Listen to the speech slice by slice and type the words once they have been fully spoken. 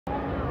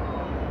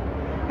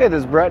Hey,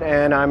 this is Brett,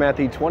 and I'm at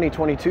the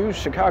 2022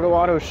 Chicago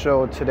Auto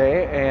Show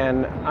today,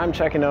 and I'm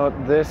checking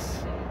out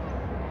this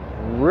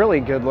really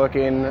good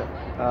looking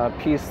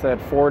piece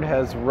that Ford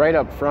has right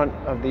up front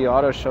of the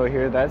auto show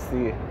here. That's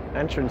the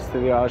entrance to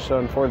the auto show,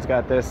 and Ford's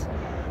got this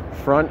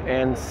front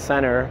and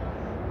center.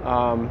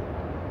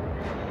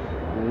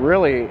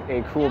 Really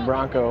a cool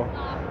Bronco,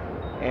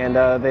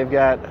 and they've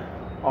got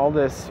all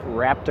this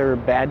Raptor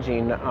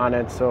badging on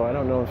it, so I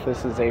don't know if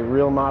this is a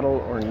real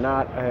model or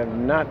not. I have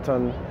not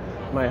done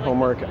my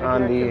homework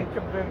on the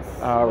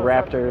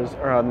Raptors,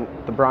 or on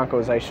the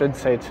Broncos, I should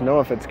say, to know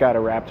if it's got a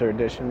Raptor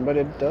edition, but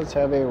it does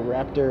have a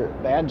Raptor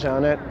badge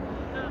on it,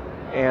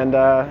 and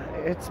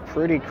it's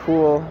pretty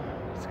cool.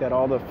 It's got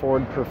all the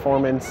Ford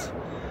performance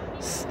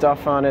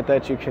stuff on it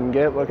that you can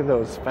get. Look at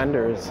those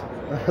fenders.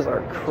 Those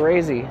are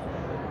crazy.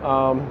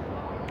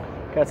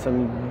 Got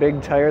some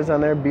big tires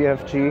on there,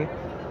 BFG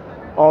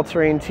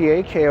all-terrain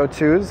TA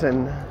KO2s,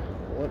 and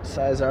what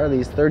size are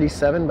these?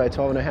 37 by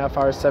 12.5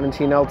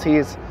 R17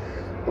 LTs.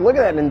 But look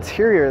at that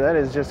interior. That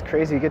is just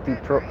crazy. You get the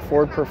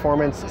Ford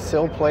Performance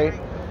sill plate.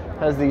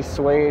 Has these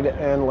suede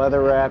and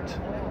leather-wrapped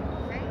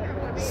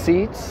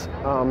seats.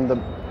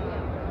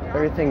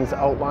 Everything's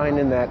outlined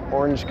in that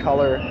orange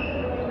color.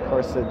 Of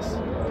course, it's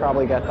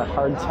probably got the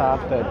hard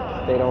top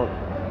that they don't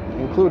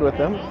include with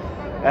them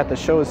at the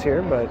shows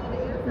here, but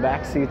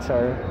back seats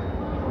are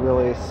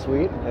really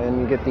sweet.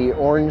 And you get the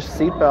orange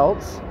seat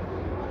belts.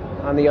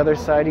 On the other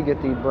side, you get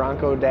the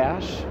Bronco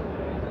dash.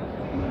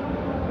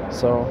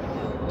 So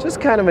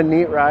just kind of a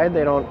neat ride.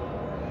 I don't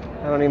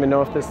even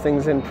know if this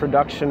thing's in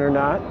production or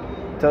not.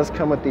 It does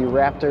come with the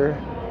Raptor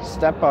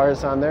step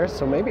bars on there,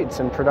 so maybe it's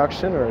in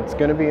production, or it's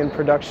going to be in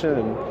production,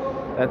 and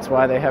that's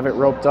why they have it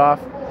roped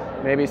off.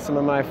 Maybe some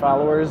of my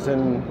followers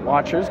and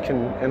watchers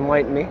can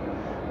enlighten me,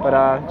 but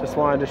just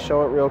wanted to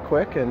show it real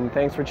quick. And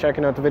thanks for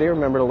checking out the video.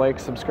 Remember to like,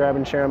 subscribe,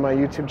 and share on my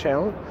YouTube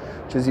channel,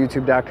 which is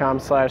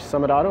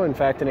youtube.com/summitauto. In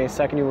fact, in a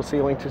second you will see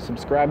a link to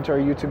subscribe to our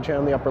YouTube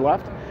channel in the upper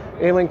left,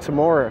 a link to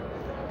more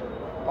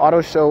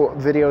auto show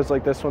videos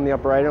like this one in the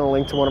upper right, and a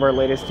link to one of our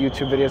latest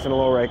YouTube videos in the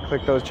lower right.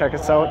 Click those, check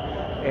us out,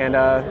 and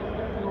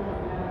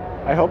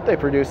I hope they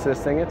produce this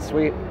thing. It's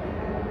sweet,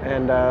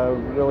 and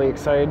really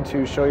excited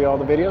to show you all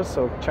the videos,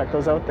 so check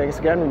those out. Thanks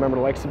again. Remember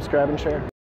to like, subscribe, and share.